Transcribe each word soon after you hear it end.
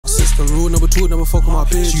The rule number 2, never fuck with my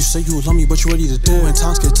bitch. You say you love me, but you ready to dip. When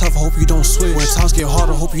times get tough, I hope you don't switch. When times get hard,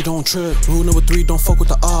 I hope you don't trip. Rule number 3, don't fuck with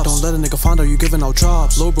the ops. Don't let a nigga find out you giving out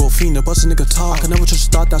jobs. Low bro, fiend, the bust a nigga top. I can never touch the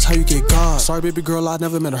thought, that's how you get God. Sorry baby girl, I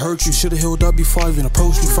never meant to hurt you. Should've healed up before I even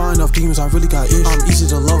approached you. Fine enough demons, I really got issues. I'm easy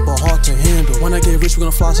to love, but hard to handle. When I get rich, we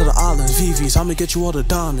gonna fly to the islands. VVs, I'ma get you all the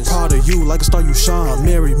diamonds. Proud of you, like a star you shine.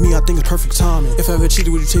 Marry me, I think it's perfect timing. If I ever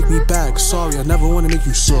cheated, would you take me back? Sorry, I never wanna make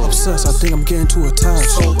you so obsessed. I think I'm getting too attached.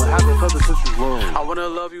 So what happened since you learned? I wanna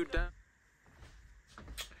love you down.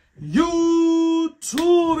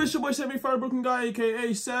 YouTube, it's your boy Sav'O, Fire Broken Guy,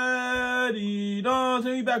 aka Cedii. Don't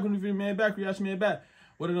tell me back when you man back, reaction man back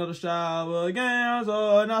with another shower again.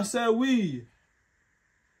 So and I said we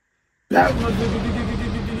back with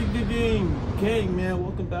gang, man.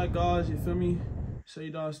 Welcome back, guys. You feel me?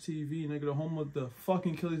 Cedii TV, nigga, the home of the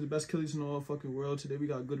fucking killies, the best killies in the whole fucking world. Today we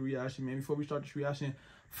got good reaction, man. Before we start this reaction,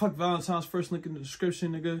 fuck Valentines, first link in the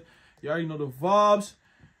description, nigga. You already know the vibes.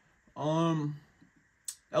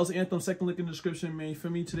 Anthem, second link in the description, man. You feel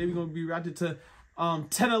me? Today we're gonna be reacting to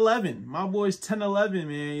 10-11. My boys 10-11,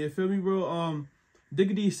 man. You feel me, bro?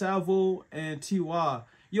 Digga, Sav'O, and TY.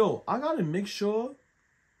 Yo, I gotta make sure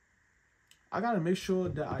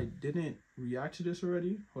that I didn't react to this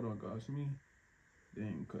already. Hold on, guys.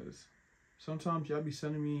 Dang, cause sometimes y'all be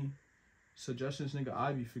sending me suggestions, nigga,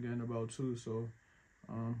 I be forgetting about too. So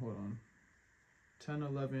hold on.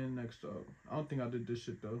 10-11 next up. I don't think I did this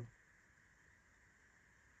shit though.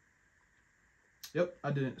 Yep,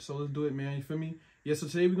 I didn't. So let's do it, man. You feel me? Yeah, so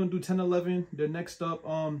today we're gonna do 10-11. They're next up.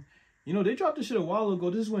 You know, they dropped this shit a while ago.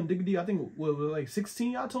 This is when Digga, I think was like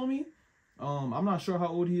 16, y'all told me. I'm not sure how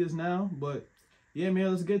old he is now, but yeah,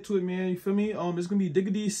 man, let's get to it, man. You feel me? It's gonna be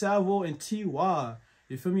Digga, Sav'O, and TY.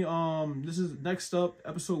 You feel me? This is next up,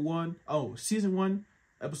 episode 1. Oh, season 1,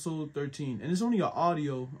 episode 13. And it's only an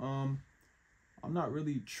audio. I'm not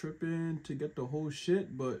really tripping to get the whole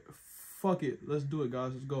shit, but fuck it. Let's do it,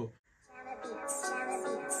 guys. Let's go.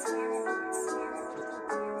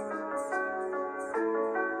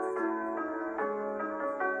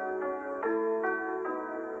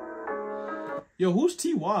 Yo, who's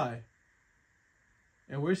TY?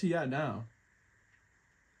 And where's he at now?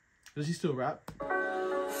 Does he still rap?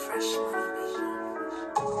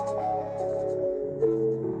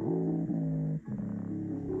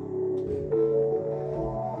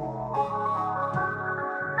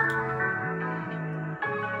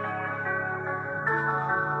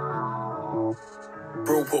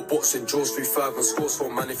 Bro, put boxing, jaws 3-5 and scores for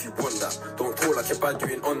man if you want that. Don't talk like you're bad, you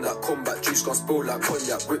ain't on that. Combat juice gon' spill like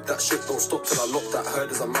cognac. Whip that shit, don't stop till I lock that.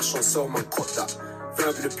 Heard as I mash on cell, man, caught that.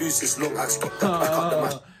 Verbal abuse is long, I stop that. Back up the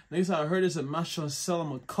mash. Next time I heard this a mash on cell,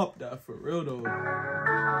 I'ma cup that for real though.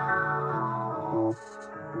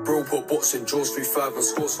 Bro, put boxing, jaws 3-5 and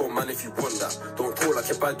scores for man if you want that. Don't talk like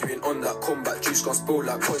you're bad, you ain't on that. Combat juice gon' spill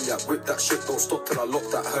like cognac. Whip that shit, don't stop till I lock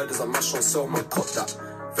that. Heard as I mash on cell, man, caught that.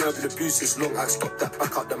 Verbal abuse is long, I stop that.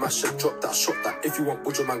 Back up the mash and drop that, shot that. If you want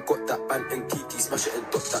Bujo, man, got that. Band and TT, smash it and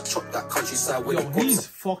dot that. Chop that, countryside with the he's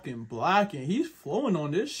fucking black and he's flowing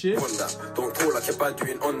on this shit. On that. Don't talk like you're bad, you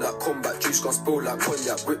ain't on that. Combat juice gon' spill like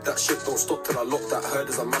cognac. Whip that shit, don't stop till I lock that. Heard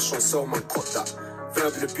as I mash on cell, man, caught that.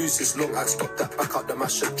 Verbal abuse is long, I stop that. Back up the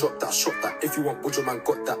mash and drop that, shot that. If you want Bujo, man,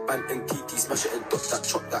 got that. Band and TT, smash it and dot that.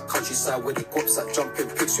 Chop that, countryside with the guaps that. Jumping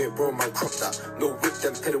pigs, you ain't bro, man, crop that. No whip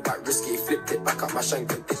them, pedal back, risky. Flipped it, back up my shank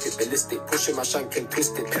and dip it, ballistic. Pushing my shank and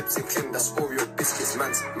twist it. Peps and cling, that's Oreo biscuits.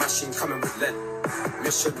 Man's mashing, coming with lead.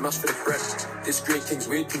 Mission, mash for the bread. This grey king's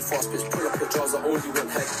way too fast, bitch. Pull up your jaws, I only one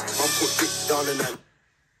head. Man, put dick down and then.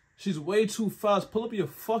 She's way too fast. Pull up your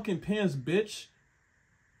fucking pants, bitch.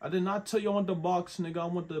 I did not tell you I want the box, nigga. I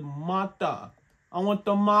want the mata. I want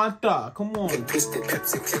the mata. Come on. Twist it,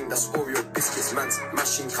 peps and cling, that's Oreo biscuits. Man's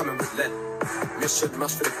mashing, coming with lead. Mission,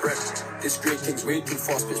 mash for the bread. This grey king's way too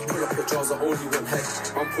fast, bitch. Pull up your jaws, I only one head.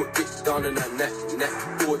 Man, put dick down in her neck.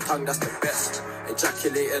 Forward tongue, that's the best.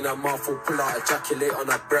 Ejaculate in her mouth, or pull out, ejaculate on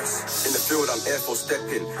her breast. In the field, I'm air for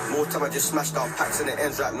stepping. More time, I just smashed out packs and it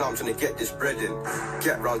ends right now. I'm trying to get this bread in.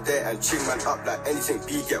 Get round there and ching man up like anything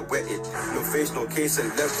B get wetted. No face, no case and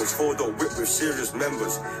levels. 4-door whip with serious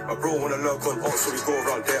members. My bro wanna lurk on off, so we go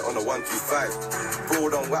around there on a 125. Bro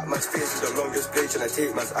don't whack man's face with the longest blade and I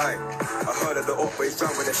take man's eye. I heard of the up ways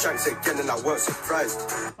drown with the shanks again and I weren't surprised.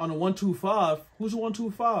 On a 125? Who's a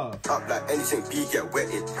 125? Up like anything B get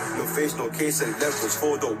wetted. No face, no case and levels.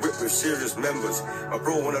 4-door whip with serious members. My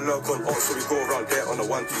bro wanna lurk on off, so we go around there on a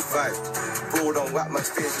 125. Bro don't whack man's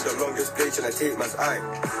face with the longest blade and I take man's eye.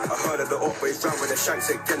 I heard of the up ways drown with the shanks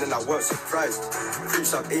again and I weren't surprised.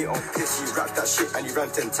 Creeps up 8 on piss, he rapped that shit and he ran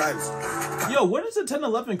 10 times. Yo, where does the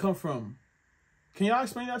 10-11 come from? Can y'all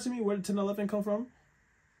explain that to me? Where did 10-11 come from?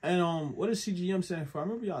 And what is CGM saying for? I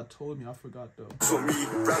remember y'all told me, I forgot though. On me,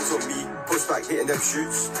 brands on me, push back hitting them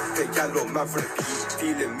shoots. Get gal up man for the beat,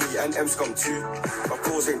 feeling me and M's come too. My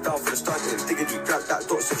bros ain't down for the stunting, diggity grab that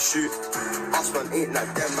dots and shoot. Us man ain't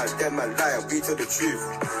like them man lie and we tell the truth.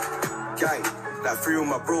 Gang, like 3 of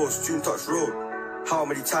my bros, tune touch road. How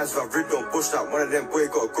many times have I ridden on bush that one of them boy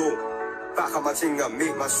gotta go? Back on my ting and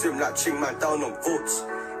make my swim like ching man down on boats.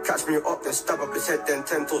 Catch me up, then stab up his head, then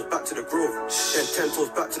 10 toes back to the grove. Then 10 toes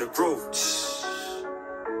back to the grove.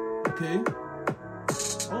 Okay.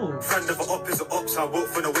 Oh. Friend of an op is an op, so I walk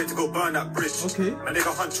for no way to go burn that bridge. Okay. My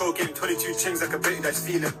nigga Huncho game 22 chings like a baby that's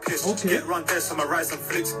feeling pissed. Okay. Get round there, so my rise and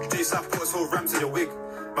flicks. J-Sap put us all rams in your wig.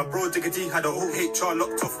 My bro Digga D had a whole HR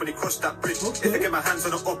locked off when he crossed that bridge. Okay. If I get my hands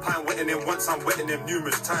on the up, I'm wetting him once, I'm wetting him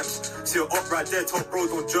numerous times. See your up right there, top bro,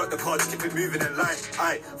 don't jerk the car, just keep it moving in line.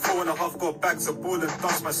 Aye, 4.5 got bags of ball and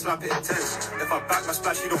dust, my slap it intense. If I back my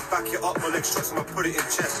splash, you don't back it up, no leg shots, I'ma put it in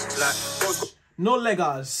chest. Like, those... No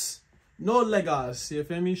legas. No legas. You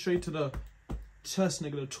feel me? Straight to the chest,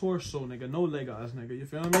 nigga, the torso, nigga. No legas, nigga. You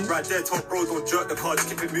feel me? Right there, top bro, don't jerk the car, just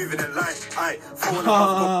keep it moving in line. Aye, 4.5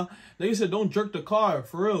 got... Nigga said don't jerk the car,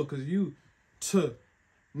 for real, cause you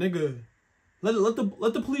nigga. Let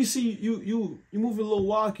the police see you moving a little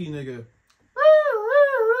walkie, nigga.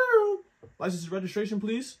 License and registration,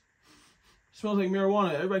 please. Smells like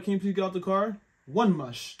marijuana. Everybody can you please get out the car? 1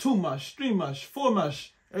 mush, 2 mush, 3 mush, 4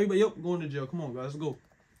 mush. Everybody up going to jail. Come on, guys, let's go.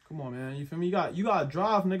 Come on, man. You feel me? You gotta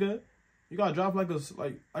drive, nigga. You gotta drive like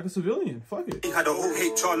a civilian. Fuck it. He had a whole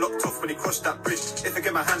HR locked off when he crossed that bridge. If I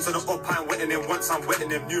get my hands on the up, I'm wetting him once, I'm wetting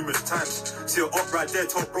him numerous times. See your up right there,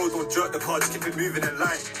 top bro, don't jerk the car, just keep it moving in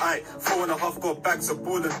line. Aye, 4.5 got bags of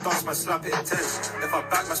ball and dust, man, slap it intense. If I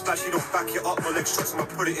back my splash, you don't back it up, no leg shots, I'ma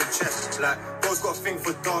put it in chest. Like, bro's got a thing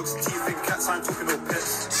for dogs, teeth and cats, I ain't talking no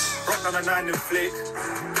pets. Rock down a 9 in flake,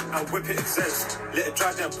 and whip it exist. Let it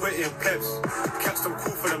dry down, put it in peps. Catch them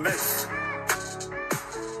cool for the mess.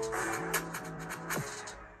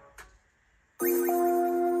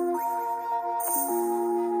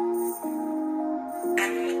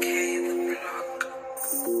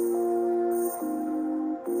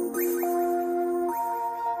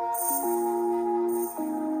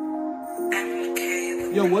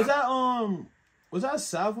 Yo, was that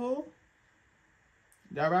Sav'O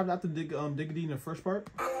that rapped after Digga D in the first part?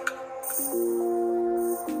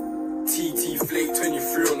 TT Flake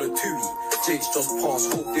 23 on the Tui. Jake's just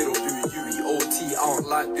passed, hope they don't do it, Yui. OT, I don't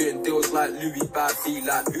like doing deals like Louis. Bad B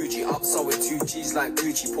like Uji. Upside with 2 G's like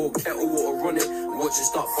Gucci. Pour kettle water on it, watch it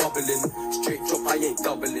start bubbling. Straight drop, I ain't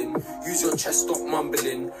doubling. Use your chest, stop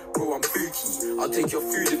mumbling. Bro, I'm bookie. I'll take your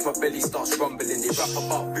food if my belly starts rumbling. They rap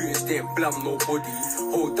about boots, they ain't blam nobody.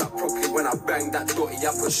 Hold that properly when I bang that dotty.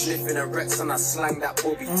 I put sniffing a Rex and I slang that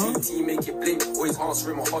Bobby. TT make it blink, always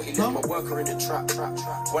answering my hottie. Left my worker in the trap.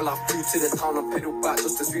 Well, I flew to the town and pedal back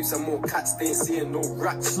just to sweep some more cats. They ain't seeing no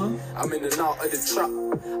rats. I'm in and out of the trap.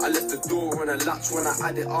 I left the door on a latch when I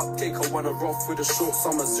add it up. Take a one off with a short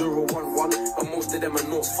summer 011. But most of them are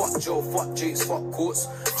notes. Fuck Joe, fuck Jakes, fuck courts.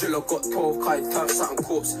 Driller got 12 kite, turf, something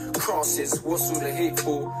corpse. Crosses, what's all the hate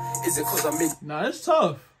for? Is it cause I make... Nah, it's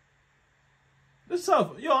tough. It's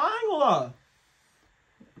tough. Yo, I ain't gonna lie.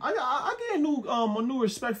 I get a new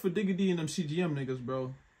respect for Digga D and them CGM niggas,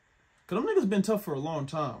 bro. Cause them niggas been tough for a long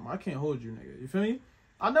time. I can't hold you, nigga. You feel me?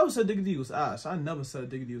 I never said Digga D was ass. I never said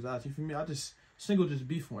Digga D was ass. You feel me? Single just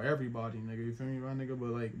beef on everybody, nigga. You feel me, my nigga? But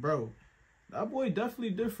like, bro, that boy definitely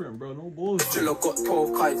different, bro. No bullshit. Driller got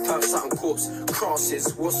 12 kite, turf, something corpse.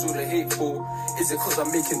 Crosses, what's all the hate for? Is it cause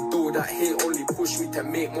I'm making dough that hate only push me to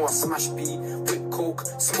make more smash B? Whip coke,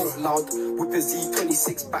 smoke loud, whip a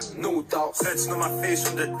Z26 back, no doubt. Feds on my face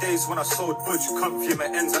from the days when I sold budge. Comfy my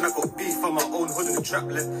ends and I got beef on my own hood in the trap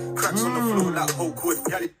left. Cracks on the floor like Hulk wood.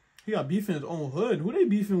 He got beef in his own hood. Who they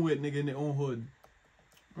beefing with, nigga, in their own hood?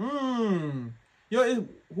 Yo,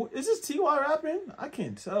 is this TY rapping? I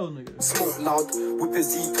can't tell, nigga. Smoke loud, whip a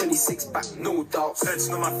Z26 back, no doubt. Feds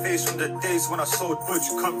on my face from the days when I sold budge.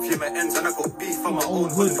 Comfy my ends and I got beef on my own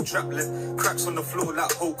hood in the trap left. Cracks on the floor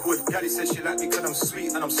like Hulk wood. Yali said she like me cause I'm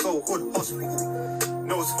sweet and I'm so hood. Hospital.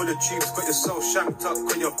 Nose full of tubes, got yourself shanked up.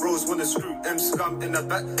 Got your bros wanna screw M scum in the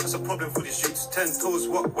back. That's a problem for the shoots. 10 toes,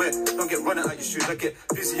 what, where? Don't get running out your shoes. I get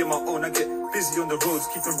busy on my own, I get busy on the roads.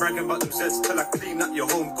 Keep on bragging about them Zeds till I clean up your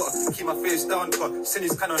home. Gotta keep my face down, cause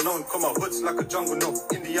Cindy's kinda known. Cause my hood's like a jungle, no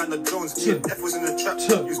Indiana Jones. F was in the trap.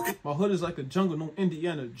 My hood is like a jungle, no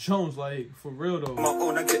Indiana Jones, like, for real though. My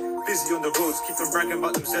own, I get busy on the roads. Keep on bragging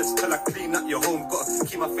about them Zeds till I clean up your home. Gotta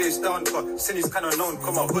keep my face down, cause Cindy's kinda known.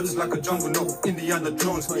 Cause my hood's like a jungle, no Indiana Jones.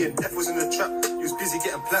 Me and F was in the trap. You was busy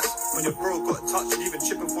getting plaps. When your bro got touched, even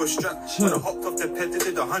chipping for a strap. When I hopped off the ped, they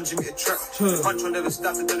did a 100-meter trap. Huncho never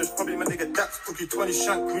stopped, and then it's probably my nigga Daps. Took you 20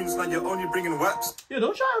 shank queens, now you're only bringing waps. Yeah,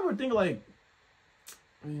 don't y'all ever think like,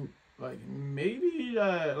 I mean, like maybe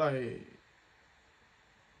like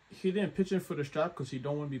he didn't pitch in for the strap because he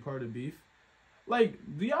don't want to be part of the beef. Like,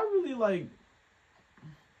 do y'all really like?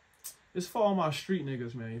 It's for all my street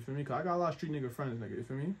niggas, man. You feel me? Cause I got a lot of street nigga friends, nigga. You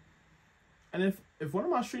feel me? And if one of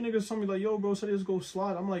my street niggas told me like, yo, bro, said let's go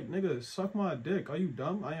slide, I'm like, nigga, suck my dick. Are you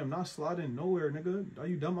dumb? I am not sliding nowhere, nigga. Are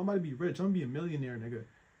you dumb? I'm about to be rich. I'm gonna be a millionaire, nigga.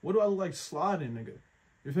 What do I look like sliding, nigga?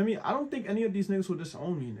 You feel me? I don't think any of these niggas will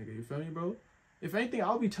disown me, nigga. You feel me, bro? If anything,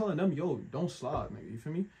 I'll be telling them, yo, don't slide, nigga. You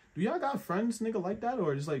feel me? Do y'all got friends, nigga, like that?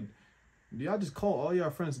 Or just like, do y'all just call all y'all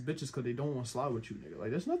friends bitches because they don't want to slide with you, nigga?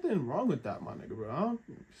 Like, there's nothing wrong with that, my nigga, bro.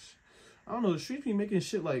 I don't know. The streets be making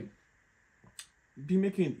shit like, be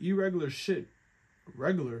making irregular shit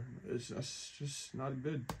regular. It's just not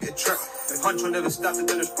good. Get trapped. If Huncho never stopped,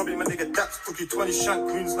 then it's probably my nigga Daps. Took you 20 shank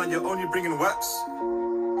queens, now you're only bringing waps.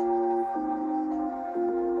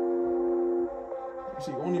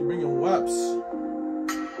 She only bringing waps.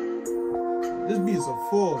 This beat's a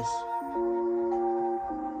force.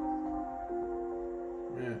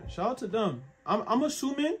 Man, shout out to them. I'm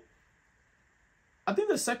assuming. I think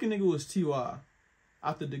the second nigga was T.Y.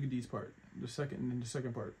 after Digga D's part. The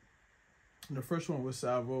second part. And the first one was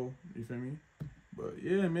Sav'O. You feel me? But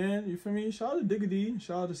yeah, man. You feel me? Shout out to Digga D.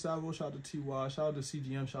 Shout out to Sav'O. Shout out to T.Y. Shout out to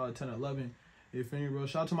CGM. Shout out to 1011. You feel me, bro?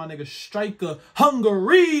 Shout out to my nigga Striker.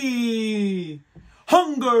 Hungary!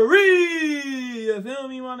 You feel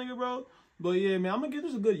me, my nigga, bro? But yeah, man, I'm gonna give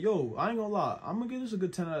this a good, yo, I ain't gonna lie. I'm gonna give this a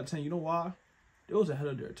good 10 out of 10. You know why? It was ahead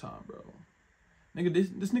of their time, bro. Nigga,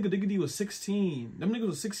 this nigga Digga D was 16. Them niggas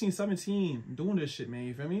was 16, 17 doing this shit, man.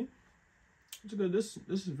 You feel me? It's good. This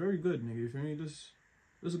is very good, nigga. You feel me? This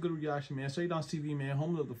is a good reaction, man. Straight Down TV, man.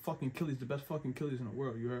 Home of the fucking killies, the best fucking killies in the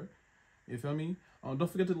world. You heard? You feel me?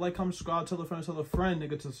 Don't forget to like, comment, subscribe, tell a friend,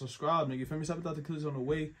 nigga, to subscribe, nigga. You feel me? 7,000 killies on the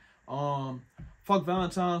way. Fuck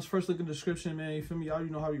Valentines. First link in the description, man. You feel me? Y'all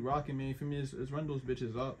already know how we rocking, man. You feel me? It's run those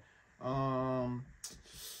bitches up.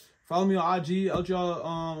 Follow me on IG, LGR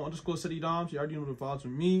 _Cedii. You already know the vibes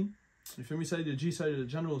with me. You feel me? Say the G, say the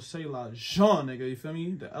general, say la Jean, nigga. You feel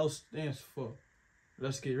me? The L stands for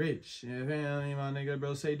let's get rich. You feel me, my nigga,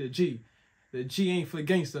 bro? Say the G. The G ain't for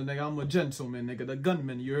gangster, nigga. I'm a gentleman, nigga. The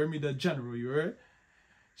gunman. You heard me? The general. You heard?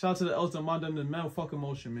 Shout out to the L's, the MANDEM, the motherfucking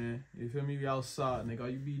motion, man. You feel me? We outside, nigga.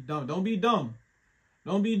 You be dumb. Don't be dumb.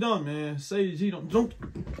 Don't be dumb, man. Say the G. Don't.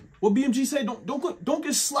 What BMG say? Don't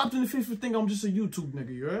get slapped in the face for thinking I'm just a YouTube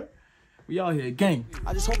nigga. You heard? We out here, gang.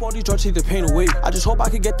 I just hope all these drugs take the pain away. I just hope I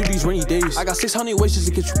can get through these rainy days. I got 600 ways just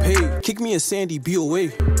to get you paid. Kick me and Sandy, be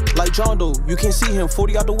away. Like John Doe, you can't see him.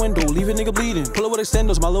 40 out the window, leave a nigga bleeding. Pull up with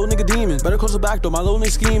extenders, my little nigga demons. Better close the back door, my little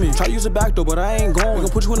nigga scheming. Try to use the back door, but I ain't going. We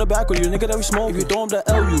gon' put you in the back or you a nigga that we smoke. If you throw him the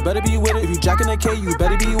L, you better be with it. If you jacking the K, you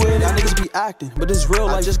better be with it. Y'all niggas be acting, but it's real.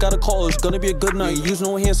 I just got a call, it's gonna be a good night. Use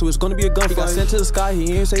no hands, so it's gonna be a gunfight. He got sent to the sky,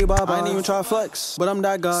 he ain't say bye-bye. I ain't even try to flex, but I'm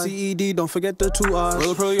that guy. CED, don't forget the 2 eyes.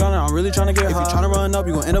 Real pretty on it, I'm really trying to get high. If you trying to run up,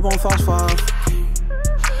 you gon' end up on Fox 5.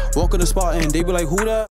 Walk in the spot and they be like, who that?